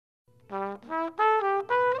Can't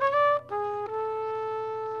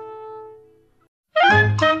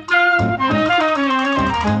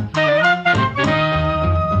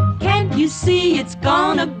you see it's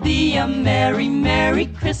gonna be a merry, merry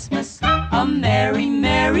Christmas? A merry,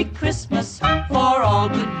 merry Christmas for all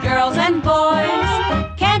good girls and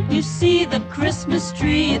boys. Can't you see the Christmas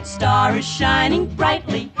tree? Its star is shining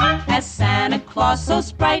brightly as Santa Claus so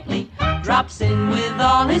sprightly drops in with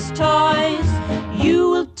all his toys. You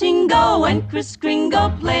will tingle when Kris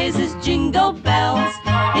Kringle plays his jingle bells.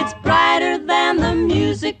 It's brighter than the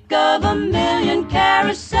music of a million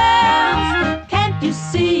carousels. Can't you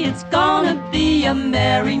see it's gonna be a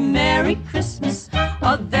merry, merry Christmas?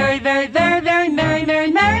 A very, very, very, very merry,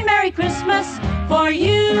 merry, merry, merry Christmas for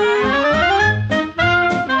you.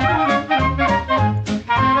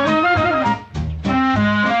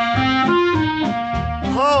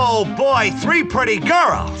 Oh, boy, 3 pretty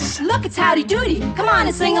girls. Look, it's Howdy Doody. Come on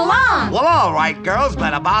and sing along. Well, all right, girls,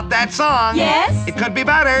 but about that song. Yes? It could be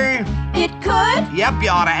better. It could? Yep, you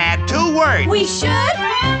ought to add 2 words. We should?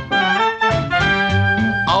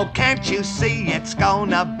 Oh, can't you see it's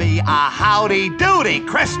gonna be a howdy doody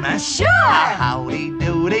Christmas? Sure! A howdy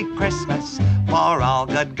doody Christmas for all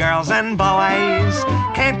good girls and boys.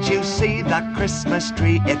 Can't you see the Christmas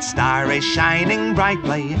tree? Its star is shining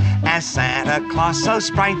brightly as Santa Claus so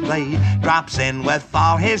sprightly drops in with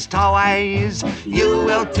all his toys. You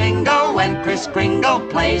will tingle when Kris Kringle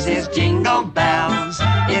plays his jingle bells.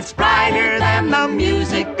 It's brighter than the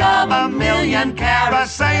music of a million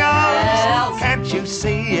carousels. Can't you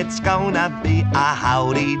see it's gonna be a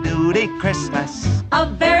howdy doody Christmas? A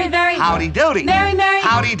very, very Howdy doody. merry, merry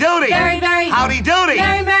Howdy doody. very, very Howdy doody.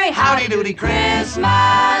 merry, merry Howdy doody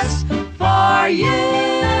Christmas for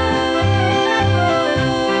you.